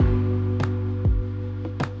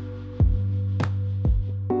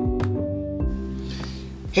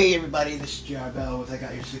Hey everybody, this is J.R. Bell with I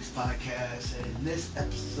Got Your Six Podcast, and in this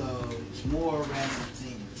episode, it's more random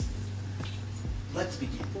things. Let's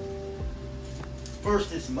begin.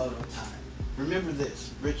 First is moto time. Remember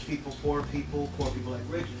this, rich people like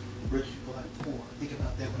rich people like poor. Think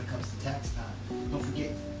about that when it comes to tax time. Don't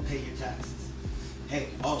forget, pay your taxes. Hey,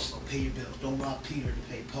 also, pay your bills. Don't rob Peter to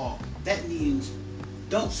pay Paul. That means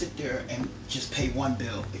don't sit there and just pay one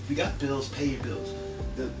bill. If you got bills, pay your bills.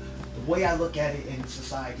 The way I look at it in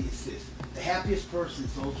society is this. The happiest person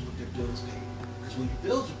is those with their bills paid. Because when your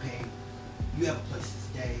bills are paid, you have a place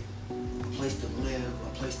to stay, a place to live,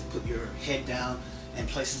 a place to put your head down, and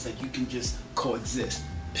places that you can just coexist.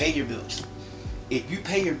 Pay your bills. If you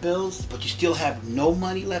pay your bills, but you still have no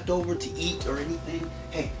money left over to eat or anything,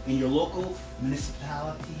 hey, in your local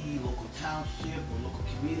municipality, local township, or local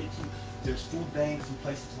community, there's food banks and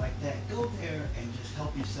places like that. Go there and just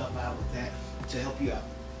help yourself out with that to help you out.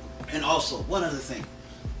 And also, one other thing,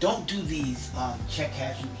 don't do these check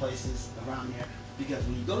cashing places around there, because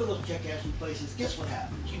when you go to those check cashing places, guess what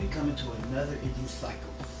happens? You become into another ending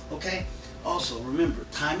cycle, okay? Also, remember,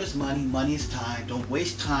 time is money, money is time. Don't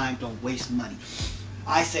waste time, don't waste money.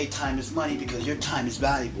 I say time is money because your time is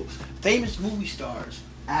valuable. Famous movie stars,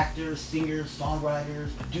 actors, singers,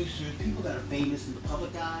 songwriters, producers, people that are famous in the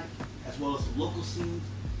public eye, as well as the local scenes,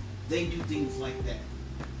 they do things like that.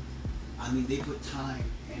 I mean, they put time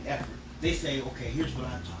and effort. They say, okay, here's what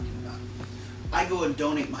I'm talking about. I go and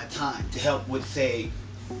donate my time to help with, say,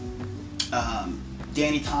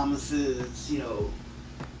 Danny Thomas's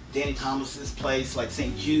place, like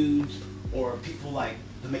St. Jude's, or people like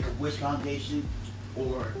the Make-A-Wish Foundation,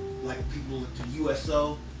 or like people with the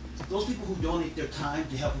USO. Those people who donate their time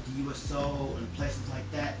to help with the USO and places like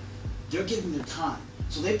that, they're giving their time.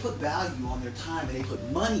 So they put value on their time, and they put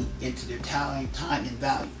money into their time and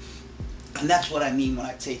value. And that's what I mean when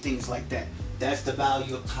I say things like that. That's the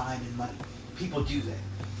value of time and money. People do that.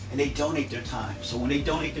 And they donate their time. So when they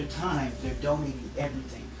donate their time, they're donating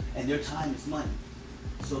everything. And their time is money.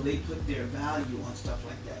 So they put their value on stuff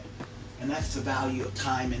like that. And that's the value of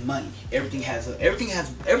time and money. Everything has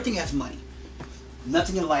money.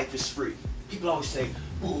 Nothing in life is free. People always say,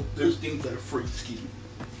 oh, there's things that are free,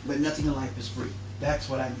 but nothing in life is free. That's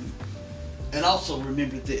what I mean. And also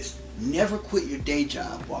remember this. Never quit your day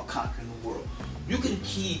job while conquering the world. You can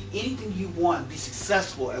achieve anything you want and be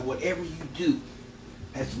successful at whatever you do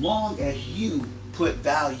as long as you put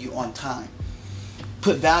value on time.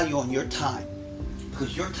 Put value on your time,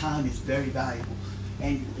 because your time is very valuable,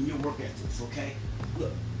 and your work ethics, okay?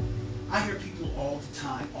 Look, I hear people all the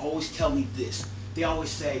time always tell me this. They always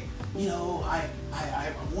say, you know, I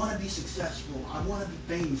want to be successful. I want to be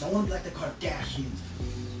famous. I want to be like the Kardashians.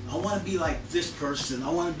 I want to be like this person. I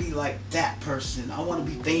want to be like that person. I want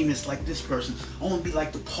to be famous like this person. I want to be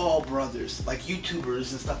like the Paul brothers, like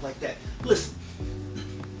YouTubers and stuff like that. Listen,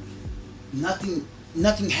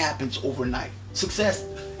 nothing happens overnight. Success,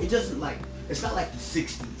 it's not like the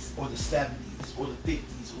 60s or the 70s or the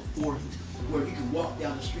 50s or 40s where you can walk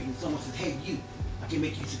down the street and someone says, hey, I can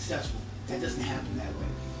make you successful. That doesn't happen that way.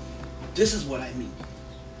 This is what I mean.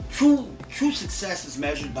 True success is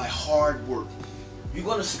measured by hard work. You're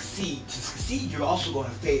going to succeed. To succeed, you're also going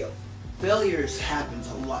to fail. Failures happens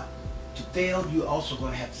a lot. To fail, you're also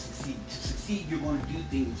going to have to succeed. To succeed, you're going to do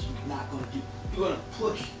things you're not going to do. You're going to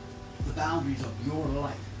push the boundaries of your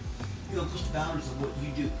life. You're going to push the boundaries of what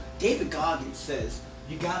you do. David Goggins says,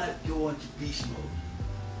 you got to go into beast mode.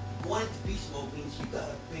 Going into beast mode means you got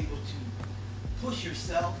to be able to push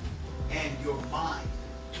yourself and your mind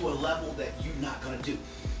to a level that you're not going to do.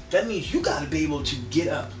 That means you got to be able to get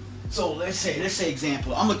up. So let's say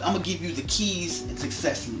example, I'm gonna give you the keys and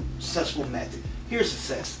successful method. Here's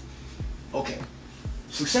success. Okay.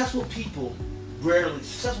 Successful people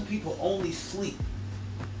only sleep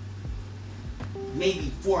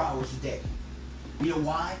maybe 4 hours a day. You know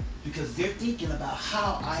why? Because they're thinking about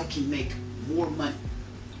how I can make more money,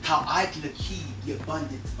 how I can achieve the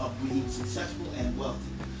abundance of being successful and wealthy.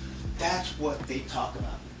 That's what they talk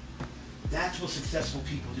about. That's what successful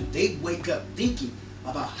people do. They wake up thinking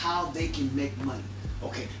about how they can make money.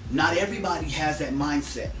 Okay, not everybody has that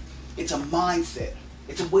mindset. It's a mindset.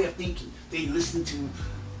 It's a way of thinking. They listen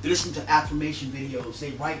to affirmation videos. They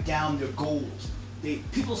write down their goals.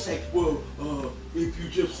 People say, well, if you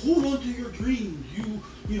just hold on to your dreams, you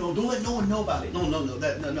know, don't let no one know about it.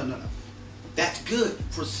 No. That's good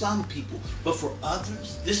for some people, but for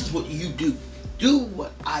others, this is what you do. Do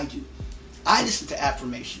what I do. I listen to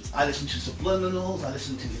affirmations. I listen to subliminals. I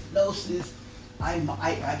listen to hypnosis.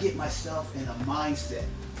 I get myself in a mindset.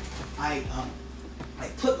 I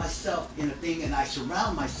put myself in a thing, and I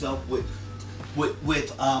surround myself with with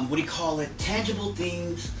what do you call it? Tangible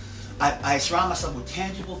things. I surround myself with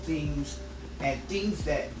tangible things and things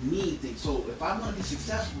that mean things. So if I want to be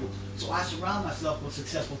successful, so I surround myself with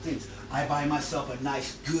successful things. I buy myself a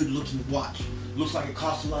nice, good-looking watch. Looks like it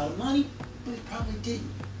costs a lot of money, but it probably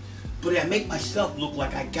didn't. But I make myself look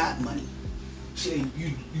like I got money. See,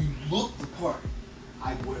 you look the part.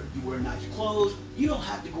 You wear nice clothes. You don't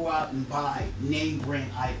have to go out and buy name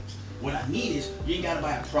brand items. What I mean is, you ain't gotta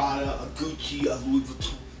buy a Prada, a Gucci, a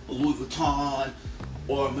Louis Vuitton,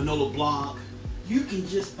 or a Manolo Blahnik. You can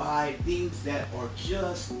just buy things that are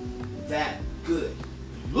just that good.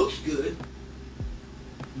 It looks good.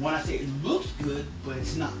 When I say it looks good, but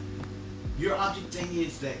it's not. Your object thing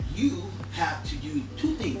is that you have to do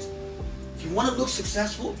two things. If you want to look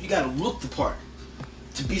successful, you got to look the part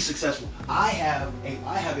to be successful. I have a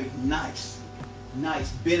nice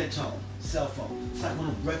Benetton cell phone. It's like one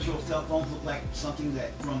of those retro cell phones. Look like something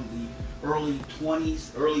that from the early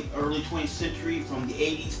 20th century, from the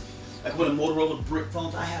 80s. Like one of the Motorola brick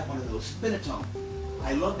phones. I have one of those. Benetton.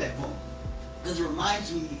 I love that phone because it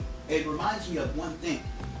reminds me of one thing. It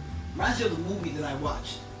reminds me of the movie that I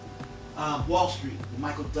watched. Wall Street,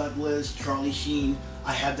 Michael Douglas, Charlie Sheen.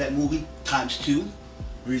 I have that movie ×2.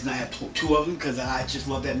 The reason I have two of them because I just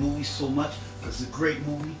love that movie so much because it's a great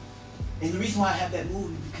movie. And the reason why I have that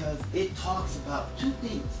movie because it talks about two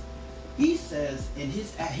things. He says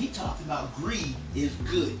he talks about greed is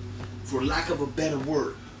good, for lack of a better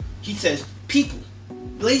word. He says, people,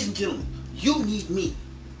 ladies and gentlemen, you need me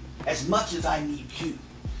as much as I need you.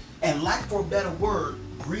 And lack for a better word,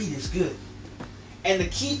 greed is good. And the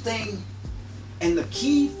key thing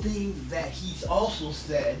that he's also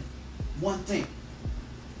said, one thing,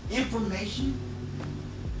 information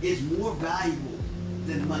is more valuable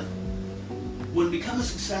than money. When becoming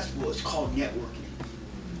successful, it's called networking.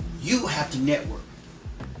 You have to network.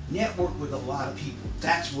 Network with a lot of people.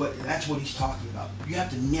 That's what he's talking about. You have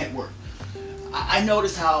to network. I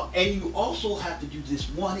notice how, and you also have to do this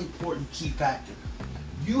one important key factor.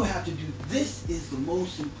 You have to do, this is the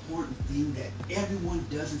most important thing that everyone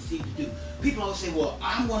doesn't seem to do. People always say, well,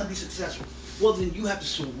 I want to be successful. Well, then you have to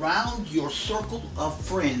surround your circle of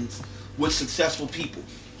friends with successful people.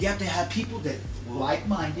 You have to have people that are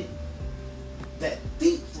like-minded, that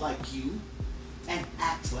think like you, and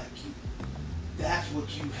act like you. That's what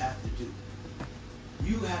you have to do.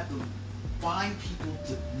 You have to find people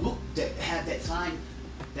to look, that have that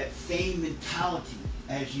same mentality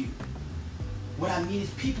as you. What I mean is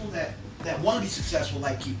people that want to be successful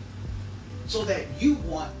like you. So that you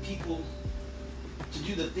want people to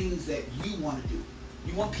do the things that you want to do.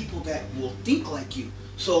 You want people that will think like you.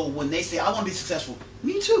 So when they say, I want to be successful,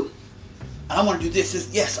 me too. I want to do this,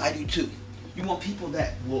 yes, I do too. You want people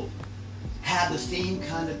that will have the same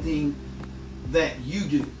kind of thing that you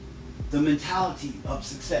do. The mentality of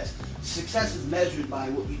success. Success is measured by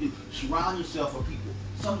what you do. Surround yourself with people.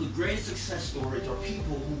 Some of the greatest success stories are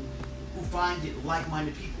people who find it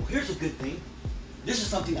like-minded people. Here's a good thing. This is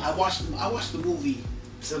something I watched the movie.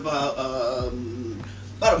 It's about a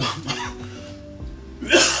month.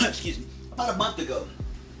 Excuse me. About a month ago,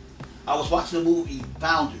 I was watching the movie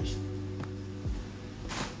Founders.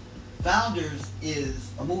 Founders is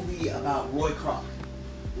a movie about Roy Kroc.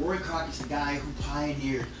 Roy Kroc is the guy who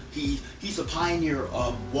pioneered. He's a pioneer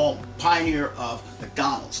of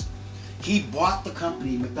McDonald's. He bought the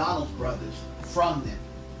company McDonald's Brothers from them.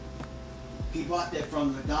 He bought that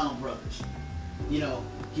from the McDonald Brothers. You know,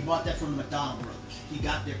 he bought that from the McDonald Brothers. He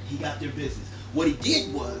got their business. What he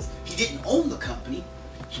did was, he didn't own the company.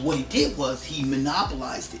 So what he did was, he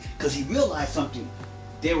monopolized it. Because he realized something.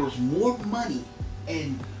 There was more money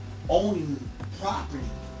in owning property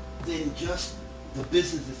than just the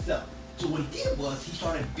business itself. So what he did was, he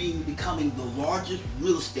started becoming the largest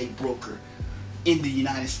real estate broker in the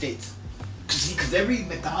United States. Because every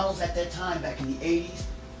McDonald's at that time, back in the 80s,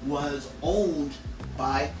 was owned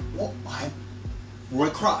by Roy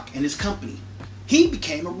Kroc and his company. He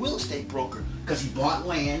became a real estate broker because he bought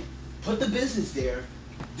land, put the business there,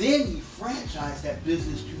 then he franchised that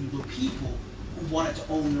business to the people who wanted to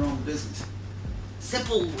own their own business.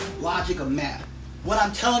 Simple logic of math. What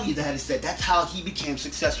I'm telling you is that that's how he became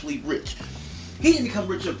successfully rich. He didn't become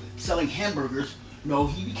rich of selling hamburgers. No,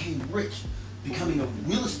 he became rich becoming a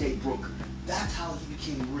real estate broker. That's how he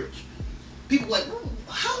became rich. People are like,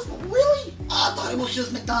 really? I thought it was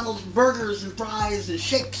just McDonald's burgers and fries and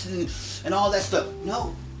shakes and all that stuff.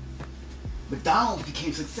 No. McDonald's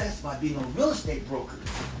became success by being a real estate broker.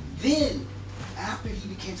 Then, after he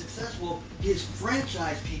became successful, his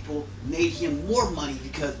franchise people made him more money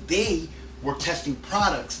because they were testing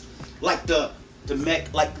products like the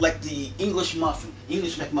English McMuffin.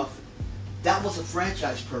 That was a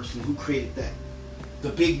franchise person who created that. The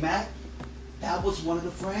Big Mac, that was one of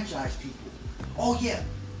the franchise people. Oh yeah,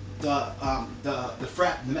 the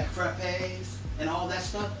McFrappes and all that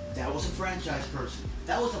stuff, that was a franchise person.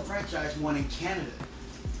 That was a franchise one in Canada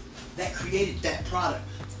that created that product.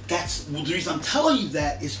 That's the reason I'm telling you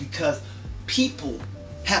that is because people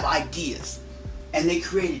have ideas and they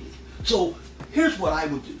created it. So here's what I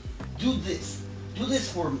would do. Do this. Do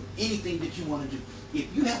this for anything that you want to do.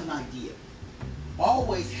 If you have an idea,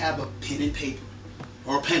 always have a pen and paper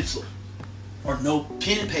or a pencil or no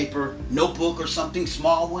pen and paper, notebook or something,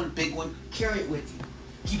 small one, big one. Carry it with you.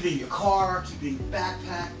 Keep it in your car, keep it in your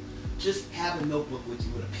backpack. Just have a notebook with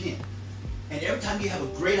you with a pen. And every time you have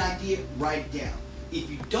a great idea, write it down. If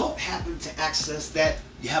you don't happen to access that,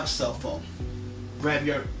 you have a cell phone. Grab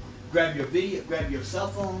your cell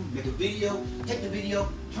phone, make a video, take the video,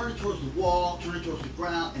 turn it towards the wall, turn it towards the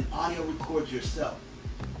ground, and audio record yourself.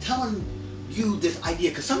 Telling you this idea,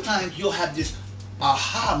 because sometimes you'll have this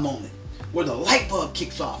aha moment where the light bulb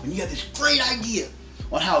kicks off and you have this great idea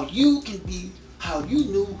on how you can be, how you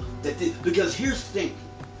knew that this, because here's the thing,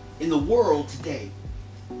 in the world today,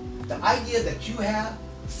 the idea that you have,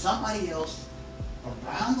 somebody else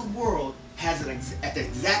around the world has it at the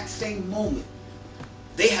exact same moment.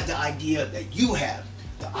 They have the idea that you have.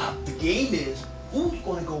 The game is who's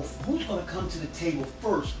going to come to the table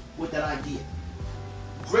first with that idea.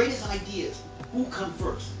 Greatest ideas, who come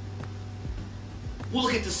first? We'll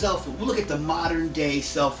look at the cell phone. We'll look at the modern day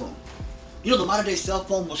cell phone. You know, the modern day cell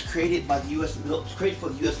phone was created by the U.S. Was created for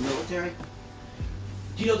the U.S. military.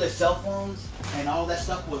 Do you know that cell phones and all that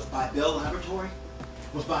stuff was by Bell Laboratory?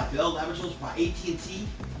 Was by AT&T.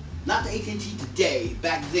 Not the AT&T today.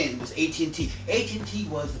 Back then was AT&T. AT&T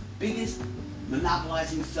was the biggest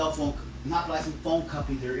monopolizing phone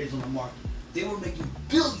company there is on the market. They were making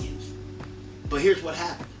billions. But here's what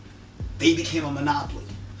happened. They became a monopoly.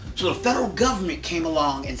 So the federal government came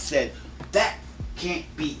along and said, that can't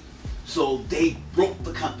be. So they broke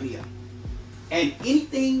the company up. And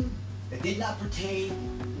anything that did not pertain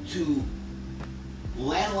to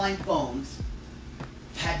landline phones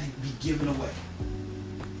had to be given away.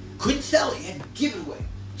 Couldn't sell it, you had to give it away.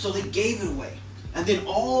 So they gave it away. And then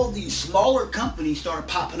all these smaller companies started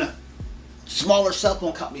popping up. Smaller cell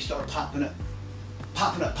phone companies started popping up.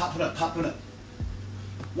 Popping up.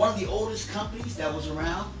 One of the oldest companies that was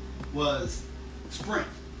around was Sprint.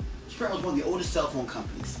 Sprint was one of the oldest cell phone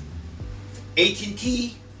companies.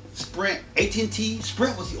 AT&T, Sprint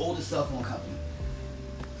was the oldest cell phone company.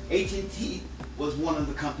 AT&T was one of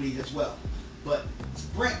the companies as well. But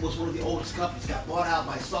Sprint was one of the oldest companies, got bought out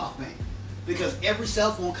by SoftBank. Because every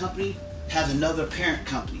cell phone company has another parent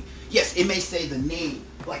company. Yes, it may say the name.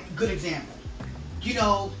 Like, good example. You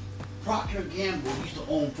know, Procter & Gamble used to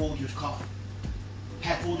own Folgers Coffee.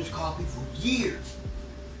 Had Folgers Coffee for years.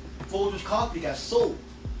 Folgers Coffee got sold.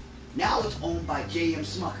 Now it's owned by J.M.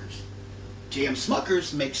 Smuckers. J.M.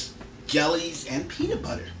 Smuckers makes jellies and peanut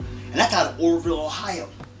butter. And that's out of Orrville, Ohio.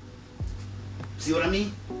 See what I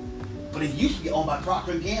mean? But it used to be owned by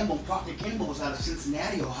Procter & Gamble. Procter & Gamble was out of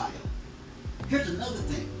Cincinnati, Ohio. Here's another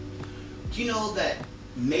thing. Do you know that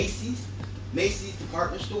Macy's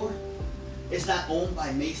department store, is not owned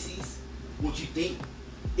by Macy's? What you think?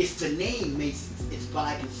 It's the name Macy's. It's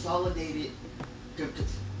by Consolidated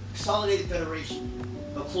Federation,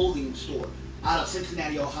 a clothing store out of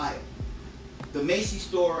Cincinnati, Ohio. The Macy's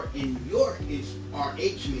store in New York is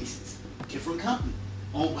R.H. Macy's. Different company,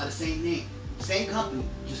 owned by the same name. Same company,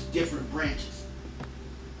 just different branches.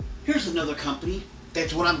 Here's another company. The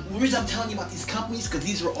reason I'm telling you about these companies, because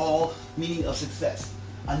these are all meaning of success.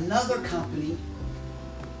 Another company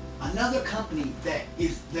that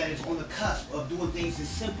is on the cusp of doing things is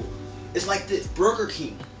simple. It's like this. Burger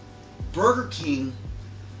King. Burger King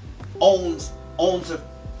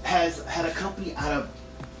had a company out of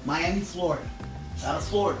Miami, Florida. It's out of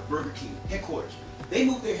Florida, Burger King headquarters. They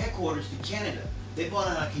moved their headquarters to Canada. They bought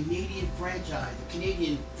out a Canadian franchise, a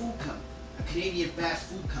Canadian food company, a Canadian fast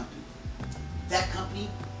food company. That company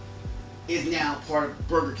is now part of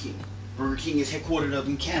Burger King. Burger King is headquartered up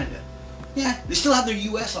in Canada. Yeah, they still have their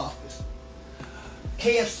U.S. office.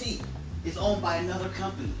 KFC is owned by another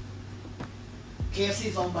company. KFC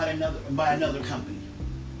is owned by another company.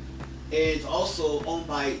 It's also owned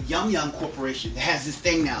by Yum Yum Corporation. It has this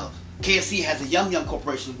thing now. KFC has a Yum Yum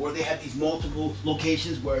Corporation where they have these multiple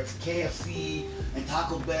locations where it's KFC and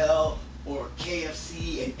Taco Bell or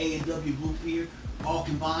KFC and A&W Root Beer all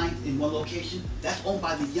combined in one location. That's owned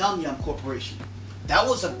by the Yum Yum Corporation. That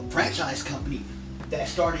was a franchise company that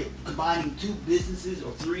started combining two businesses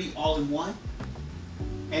or three all in one.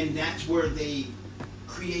 And that's where they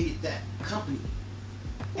created that company.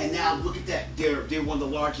 And now look at that. They're one of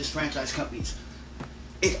the largest franchise companies.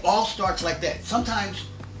 It all starts like that. Sometimes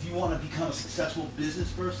if you want to become a successful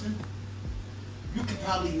business person, you could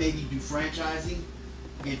probably maybe do franchising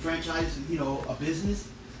and franchise, a business.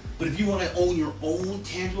 But if you want to own your own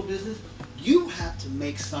tangible business, you have to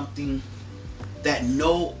make something that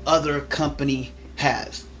no other company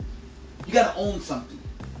has. You got to own something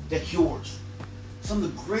that's yours. Some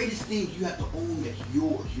of the greatest things you have to own that's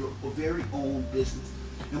yours, your very own business.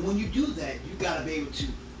 And when you do that, you got to be able to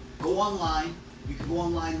go online. You can go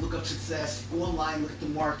online, look up success, go online, look at the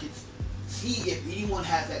markets, see if anyone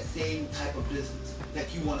has that same type of business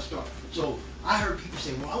that you want to start. So I heard people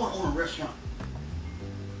say, well, I want to own a restaurant.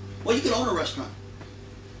 Well, you can own a restaurant.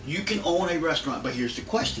 You can own a restaurant, but here's the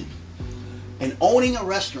question. In owning a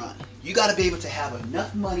restaurant, you got to be able to have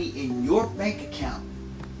enough money in your bank account,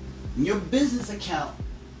 in your business account,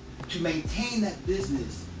 to maintain that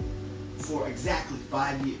business for exactly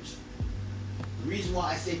 5 years. The reason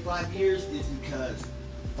why I say 5 years is because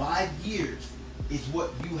 5 years is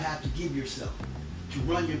what you have to give yourself to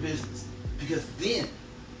run your business. Because then,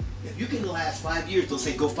 if you can last 5 years, they'll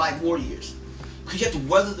say go 5 more years. Because you have to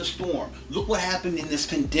weather the storm. Look what happened in this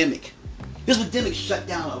pandemic. This pandemic shut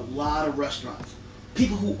down a lot of restaurants.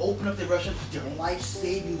 People who open up their restaurant put their life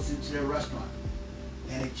savings into their restaurant.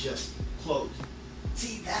 And it just closed.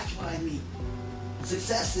 See, that's what I mean.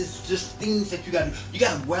 Success is just things that you got to do. You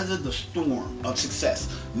got to weather the storm of success.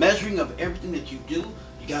 Measuring of everything that you do,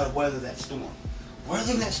 you got to weather that storm.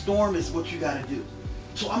 Weathering that storm is what you got to do.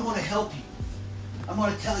 So I'm going to help you. I'm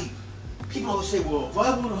going to tell you. People always say, well, if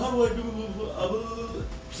I want, how do I do?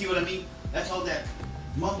 See what I mean? That's all that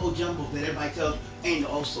mumbo jumbo that everybody tells you. And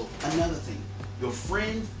also, another thing, your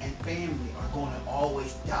friends and family are going to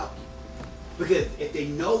always doubt you. Because if they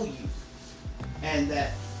know you, and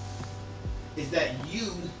that is that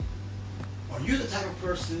you, or you're the type of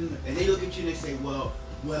person, and they look at you and they say, well,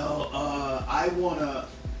 I want to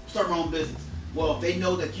start my own business. Well, if they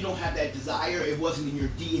know that you don't have that desire, it wasn't in your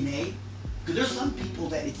DNA. Because there's some people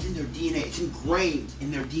that it's in their DNA. It's ingrained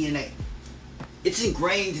in their DNA. It's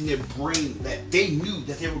ingrained in their brain that they knew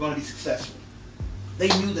that they were going to be successful. They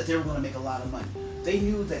knew that they were going to make a lot of money. They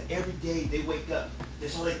knew that every day they wake up,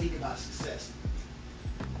 that's all they think about success.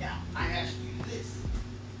 Now, I ask you this.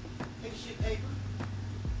 Take a sheet of paper.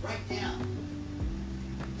 Write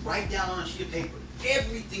down on a sheet of paper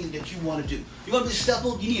everything that you want to do. You want to be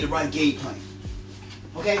successful? You need to write a game plan.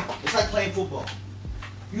 Okay? It's like playing football.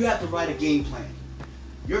 You have to write a game plan.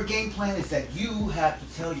 Your game plan is that you have to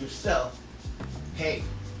tell yourself, hey,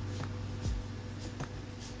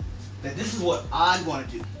 that this is what I'm going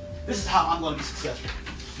to do. This is how I'm going to be successful.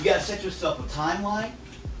 You got to set yourself a timeline.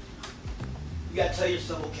 You got to tell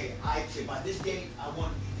yourself, okay, I say by this date, I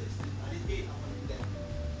want to be this. By this date, I want to do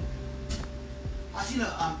that. I seen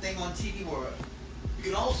a thing on TV where I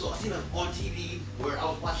seen on TV where I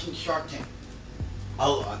was watching Shark Tank.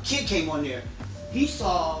 A kid came on there. He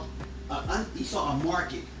saw a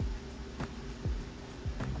market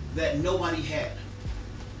that nobody had.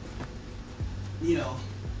 You know.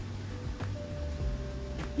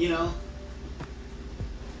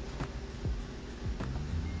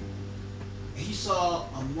 He saw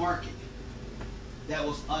a market that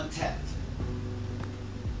was untapped.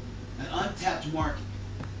 An untapped market.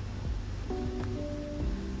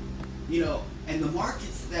 And the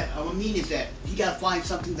markets that I mean is that you gotta find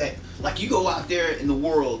something that, like, you go out there in the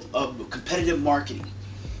world of competitive marketing,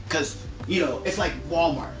 because it's like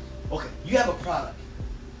Walmart. Okay, you have a product,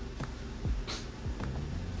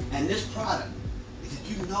 and this product is that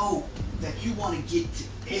you know that you want to get to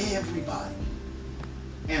everybody,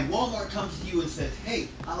 and Walmart comes to you and says, hey,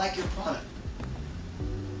 I like your product.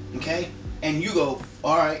 Okay, and you go,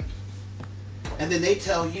 all right, and then they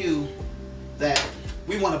tell you that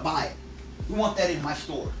we want to buy it. We want that in my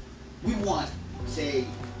store. We want, say,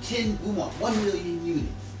 1 million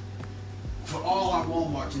units for all our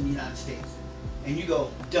Walmarts in the United States. And you go,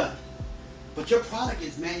 done. But your product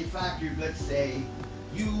is manufactured, let's say,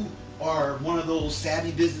 you are one of those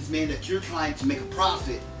savvy businessmen that you're trying to make a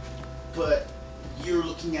profit, but you're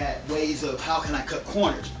looking at ways of how can I cut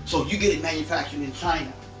corners. So you get it manufactured in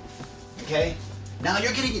China. Okay? Now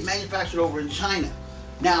you're getting it manufactured over in China.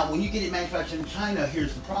 Now, when you get it manufactured in China,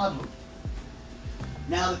 here's the problem.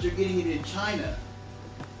 Now that you're getting it in China,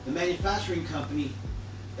 the manufacturing company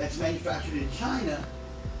that's manufactured in China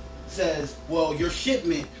says, well, your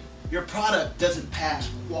shipment, your product doesn't pass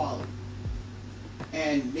quality.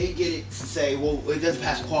 And they get it to say, well, it doesn't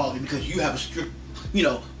pass quality because you have a strict,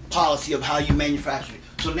 policy of how you manufacture it.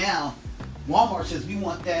 So now, Walmart says, we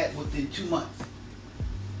want that within 2 months.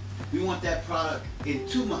 We want that product in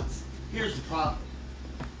 2 months. Here's the problem.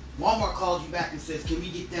 Walmart calls you back and says, can we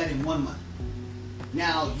get that in 1 month?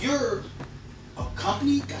 Now, you're a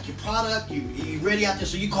company, got your product, you're ready out there,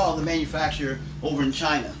 so you call the manufacturer over in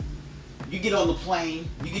China. You get on the plane,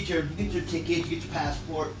 you get your ticket, you get your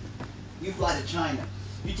passport, you fly to China.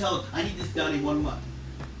 You tell them, I need this done in 1 month.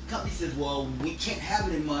 The company says, well, we can't have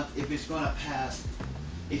it in a month if it's going to pass,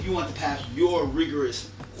 if you want to pass your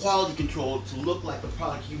rigorous quality control to look like the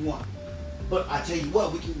product you want. But I tell you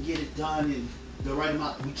what, we can get it done in the right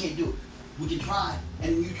amount. We can't do it. We can try,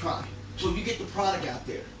 and you try. So you get the product out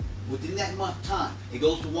there. Within that month time, it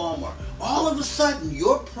goes to Walmart. All of a sudden,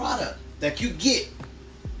 your product that you get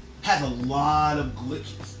has a lot of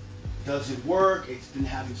glitches. Doesn't work, it's been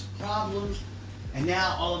having some problems, and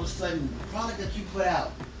now all of a sudden, the product that you put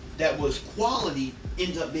out that was quality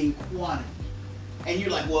ends up being quantity. And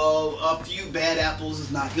you're like, well, a few bad apples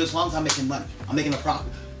is not good as long as I'm making money. I'm making a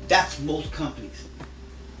profit. That's most companies.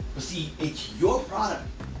 But see, it's your product,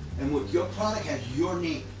 and with your product has your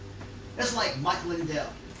name. That's like Mike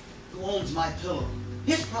Lindell, who owns MyPillow.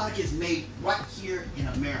 His product is made right here in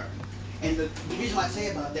America. And the reason I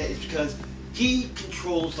say about that is because he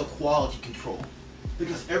controls the quality control.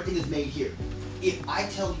 Because everything is made here. If I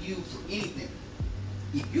tell you for anything,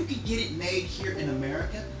 if you can get it made here in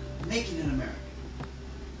America, make it in America.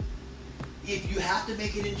 If you have to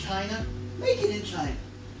make it in China, make it in China.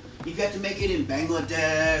 If you have to make it in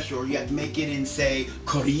Bangladesh, or you have to make it in, say,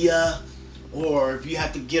 Korea, or if you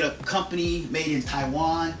have to get a company made in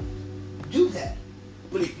Taiwan, do that.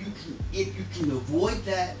 But if you can avoid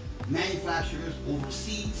that, manufacturers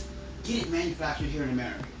overseas, get it manufactured here in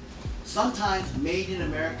America. Sometimes made in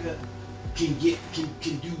America can do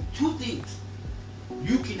two things.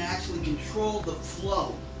 You can actually control the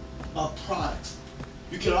flow of products.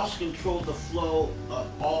 You can also control the flow of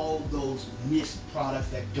all those missed products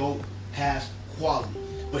that don't pass quality.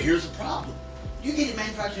 But here's the problem. You get it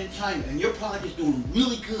manufactured in China and your product is doing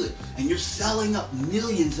really good and you're selling up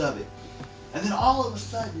millions of it. And then all of a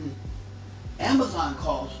sudden, Amazon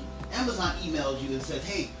calls you. Amazon emails you and says,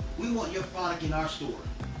 hey, we want your product in our store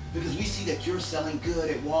because we see that you're selling good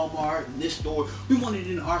at Walmart and this store. We want it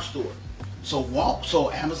in our store.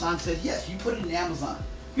 So Amazon says, yes, you put it in Amazon.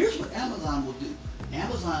 Here's what Amazon will do.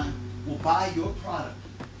 Amazon will buy your product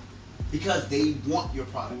because they want your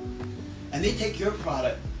product. And they take your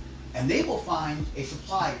product and they will find a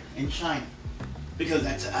supplier in China because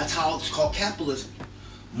that's how it's called capitalism.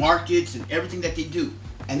 Markets and everything that they do.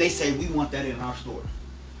 And they say, we want that in our store.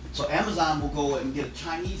 So Amazon will go and get a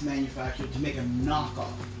Chinese manufacturer to make a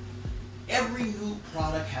knockoff. Every new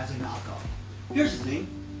product has a knockoff. Here's the thing.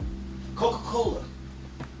 Coca-Cola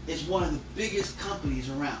is one of the biggest companies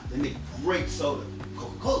around. They make great soda.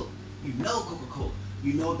 Coca-Cola. You know Coca-Cola.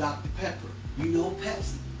 You know Dr. Pepper. You know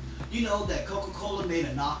Pepsi. You know that Coca-Cola made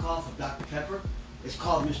a knockoff of Dr. Pepper? It's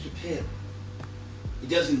called Mr. Pibb. It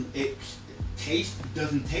doesn't taste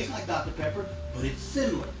like Dr. Pepper, but it's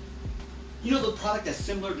similar. You know the product that's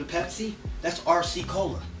similar to Pepsi? That's RC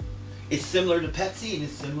Cola. It's similar to Pepsi and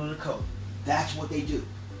it's similar to Coke. That's what they do.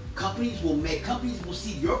 Companies will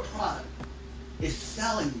see your product is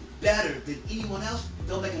selling better than anyone else,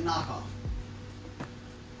 they'll make a knockoff.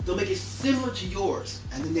 They'll make it similar to yours,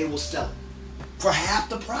 and then they will sell it for half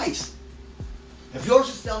the price. If yours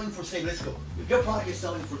is selling for, say, let's go, if your product is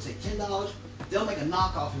selling for, say, $10, they'll make a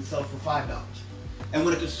knockoff and sell it for $5. And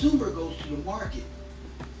when a consumer goes to the market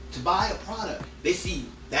to buy a product, they see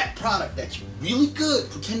that product that's really good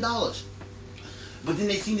for $10. But then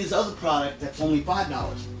they see this other product that's only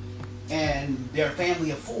 $5. And they're a family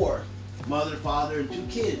of 4. Mother, father, and 2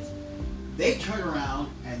 kids. They turn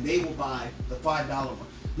around and they will buy the $5 one.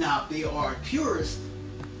 Now, they are purists,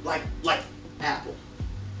 like Apple.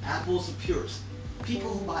 Apple's a purist.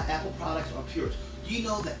 People who buy Apple products are purists. Do you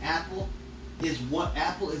know that Apple is one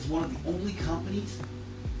of the only companies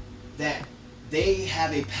that they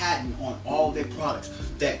have a patent on all their products?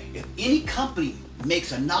 That if any company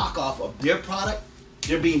makes a knockoff of their product,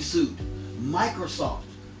 they're being sued. Microsoft,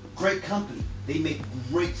 great company. They make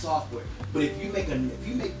great software, but if you make an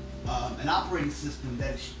operating system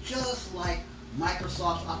that is just like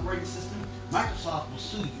Microsoft's operating system, Microsoft will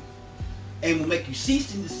sue you and will make you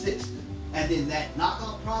cease and desist. And then that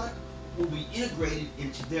knockoff product will be integrated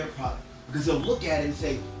into their product because they'll look at it and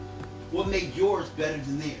say, what made yours better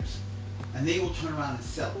than theirs? And they will turn around and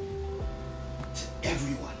sell it to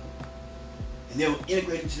everyone. And they'll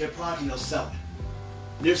integrate it into their product and they'll sell it.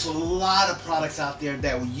 There's a lot of products out there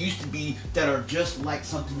that used to be, that are just like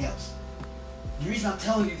something else. The reason I'm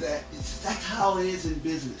telling you that is that's how it is in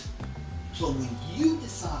business. So when you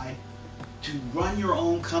decide to run your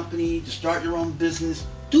own company, to start your own business,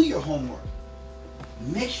 do your homework.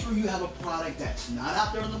 Make sure you have a product that's not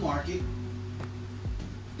out there on the market.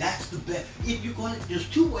 That's the best. If you're going to, there's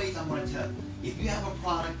two ways I'm going to tell you. If you have a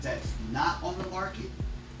product that's not on the market,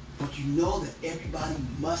 but you know that everybody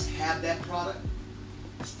must have that product.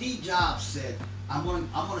 Steve Jobs said, I'm going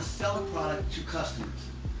to sell a product to customers.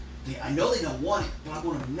 I know they don't want it, but I'm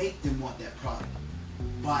going to make them want that product.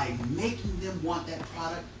 By making them want that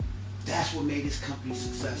product, that's what made his company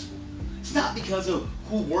successful. It's not because of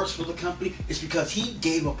who works for the company. It's because he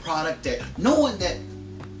gave a product that knowing that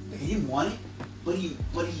they didn't want it, but he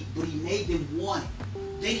made them want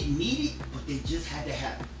it. They didn't need it, but they just had to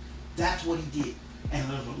have it. That's what he did. And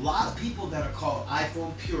there's a lot of people that are called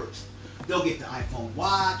iPhone purists. They'll get the iPhone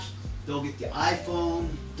watch, they'll get the iPhone,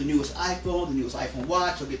 the newest iPhone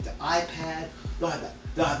watch, they'll get the iPad, they'll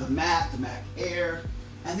have the Mac Air,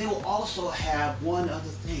 and they will also have one other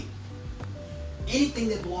thing. Anything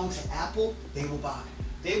that belongs to Apple, they will buy.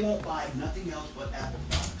 They won't buy nothing else but Apple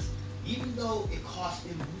products. Even though it costs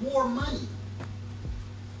them more money.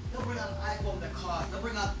 They'll bring out an iPhone that costs, they'll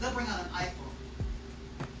bring out an iPhone.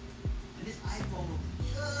 And this iPhone will be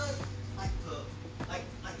just like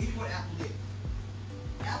here's what Apple did.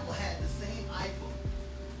 Apple had the same iPhone.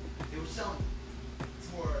 They were selling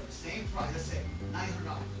for the same price, let's say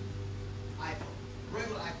 $900. iPhone.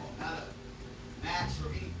 Regular iPhone, not a Max or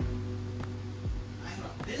anything.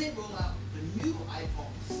 $900. Then they roll out the new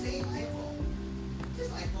iPhone, the same iPhone. This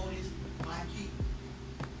iPhone is 5G.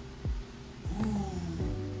 Ooh.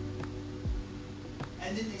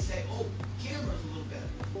 And then they say, oh, camera's a little better.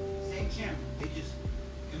 Same camera. They just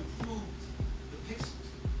improved the pixels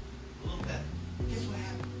a little better. Guess what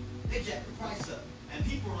happened? They jacked the price up. And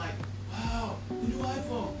people are like, wow, the new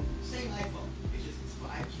iPhone. Same iPhone. It's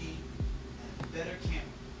 5G and a better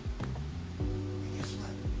camera. And guess what?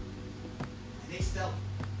 And they sell it.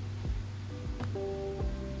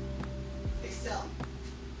 They sell it.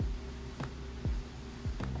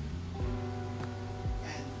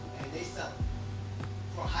 And they sell it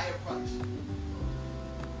for a higher price.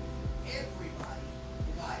 Everybody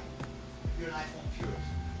will buy it if you're an iPhone purist.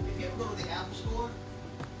 If you ever go to the Apple store,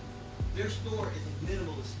 their store is a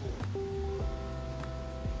minimalist store.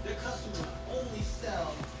 Their customers only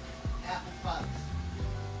sell Apple products.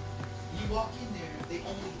 You walk in there, they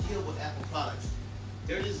only deal with Apple products.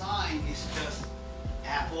 Their design is just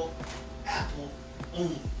Apple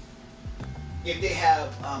only. If they have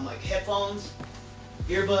like headphones,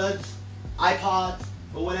 earbuds, iPods,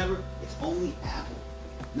 or whatever, it's only Apple.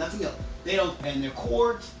 Nothing else. They don't, and their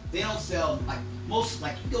cords, they don't sell like most,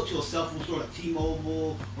 like you go to a cell phone store like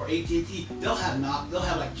T-Mobile or AT&T, they'll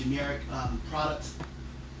have like generic products,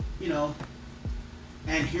 you know,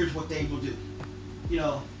 and here's what they will do. You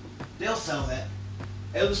know, they'll sell that.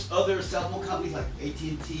 Other cell phone companies like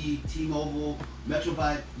AT&T, T-Mobile, Metro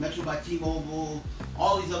by T-Mobile,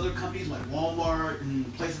 all these other companies like Walmart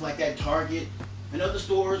and places like that, Target, and other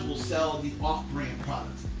stores will sell these off-brand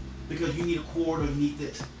products because you need a cord or you need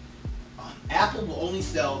this. Apple will only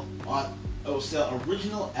sell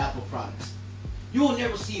original Apple products. You will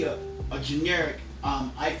never see a generic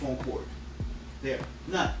iPhone cord there.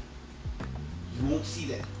 None. You won't see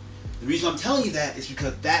that. The reason I'm telling you that is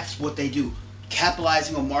because that's what they do.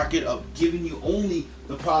 Capitalizing a market of giving you only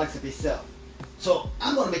the products that they sell. So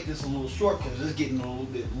I'm going to make this a little short because it's getting a little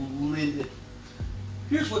bit limited.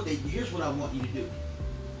 Here's what I want you to do.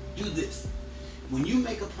 Do this. When you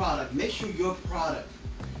make a product, make sure your product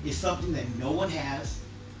is something that no one has,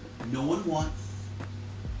 no one wants,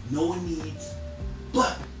 no one needs,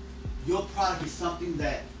 but your product is something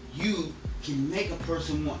that you can make a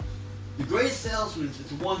person want. The greatest salesman is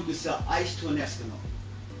the one who can sell ice to an Eskimo,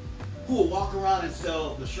 who will walk around and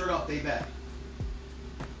sell the shirt off their back.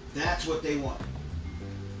 That's what they want.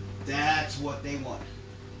 That's what they want.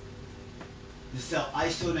 To sell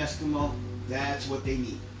ice to an Eskimo, that's what they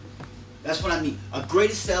need. That's what I mean. A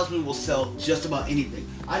greatest salesman will sell just about anything.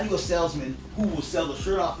 I knew a salesman who will sell the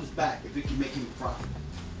shirt off his back if it can make him a profit.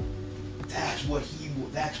 That's what he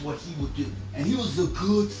would do. And he was a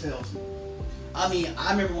good salesman. I mean,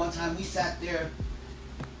 I remember one time we sat there.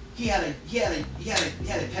 He had a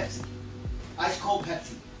Pepsi, ice cold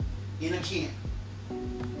Pepsi, in a can.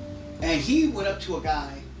 And he went up to a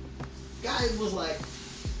guy. Guy was like,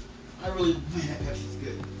 man, that Pepsi's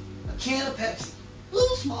good. A can of Pepsi.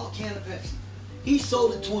 Little small can of Pepsi. He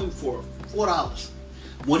sold it to him for $4.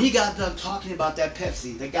 When he got done talking about that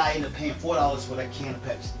Pepsi, the guy ended up paying $4 for that can of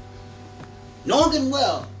Pepsi. Knowing him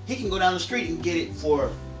well, he can go down the street and get it for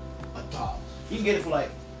 $1. You can get it for like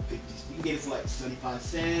 50. You can get it for like 75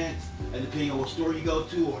 cents, and depending on what store you go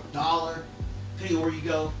to, or $1, depending on where you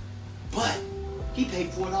go. But he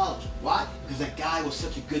paid $4. Why? Because that guy was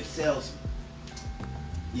such a good salesman.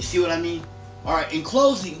 You see what I mean? All right, in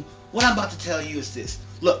closing, what I'm about to tell you is this.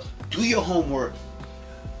 Look, do your homework.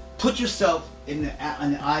 Put yourself in the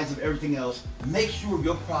eyes of everything else. Make sure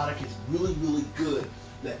your product is really, really good.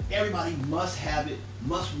 That everybody must have it,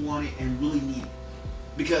 must want it, and really need it.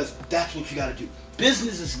 Because that's what you got to do.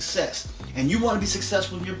 Business is success. And you want to be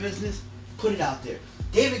successful in your business? Put it out there.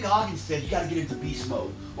 David Goggins said you got to get into beast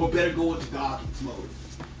mode. Or better go into Goggins mode.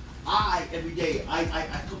 Every day, I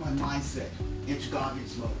put my mindset into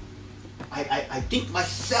Goggins mode. I think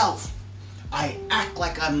myself. I act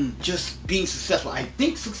like I'm just being successful. I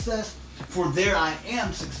think success, for there I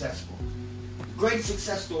am successful. Great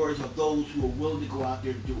success stories are those who are willing to go out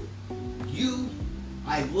there and do it.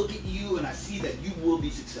 I look at you and I see that you will be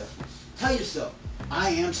successful. Tell yourself, I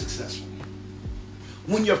am successful.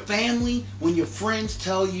 When your family, when your friends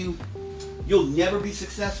tell you you'll never be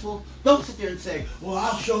successful, don't sit there and say, well,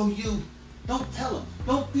 I'll show you. Don't tell them.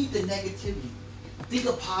 Don't feed the negativity. Think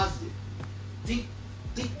of positive. Think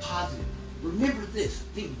positive. Remember this.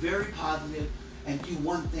 Think very positive and do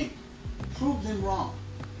one thing. Prove them wrong.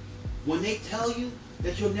 When they tell you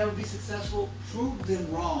that you'll never be successful, prove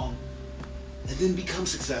them wrong and then become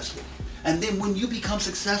successful. And then when you become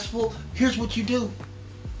successful, here's what you do.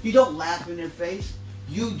 You don't laugh in their face.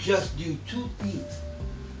 You just do two things.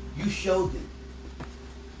 You show them.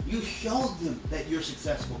 You show them that you're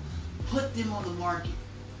successful. Put them on the market.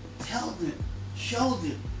 Tell them. Show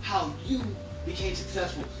them how you became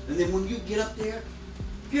successful. And then when you get up there,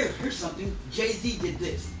 here's something. Jay-Z did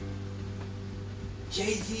this.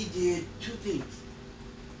 Jay-Z did two things.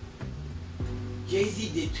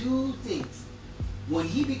 Jay-Z did two things. When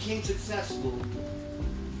he became successful,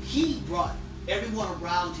 he brought everyone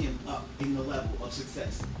around him up in the level of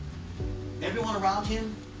success. Everyone around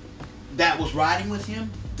him that was riding with him,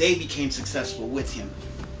 they became successful with him.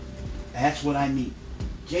 That's what I mean.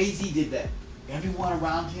 Jay-Z did that. Everyone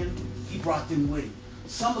around him, he brought them with him.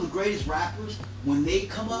 Some of the greatest rappers, when they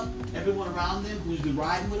come up, everyone around them who's been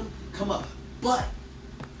riding with him, come up. But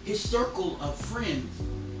his circle of friends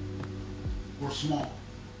were small.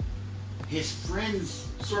 His friends'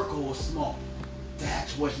 circle was small.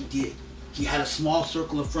 That's what he did. He had a small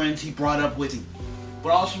circle of friends he brought up with him.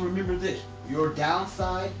 But also remember this. Your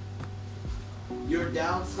downside, your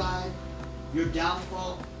downfall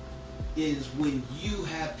is when you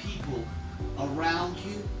have people around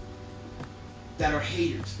you that are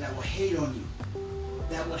haters, that will hate on you.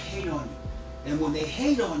 And when they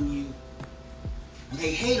hate on you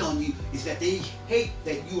is that they hate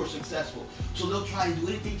that you are successful. So they'll try and do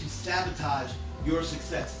anything to sabotage your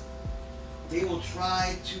success. They will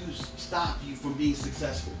try to stop you from being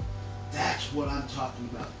successful. That's what I'm talking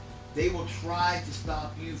about. They will try to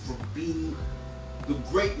stop you from being the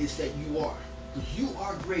greatness that you are. Because you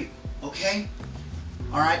are great, okay?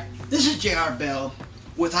 Alright, this is J.R. Bell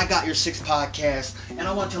with I Got Your Six podcast. And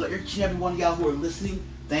I want to tell each and every one of y'all who are listening,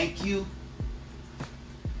 thank you.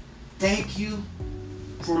 Thank you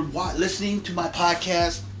for listening to my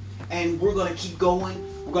podcast. And we're going to keep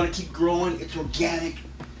going. We're going to keep growing. It's organic.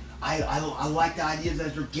 I like the idea that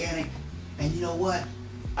it's organic. And you know what?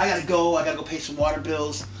 I got to go pay some water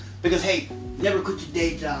bills. Because, hey, never quit your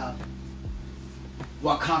day job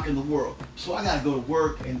while conquering the world. So I got to go to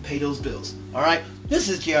work and pay those bills. All right? This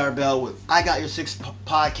is J.R. Bell with I Got Your Six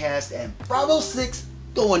podcast and Bravo 6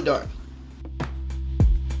 Going Dark.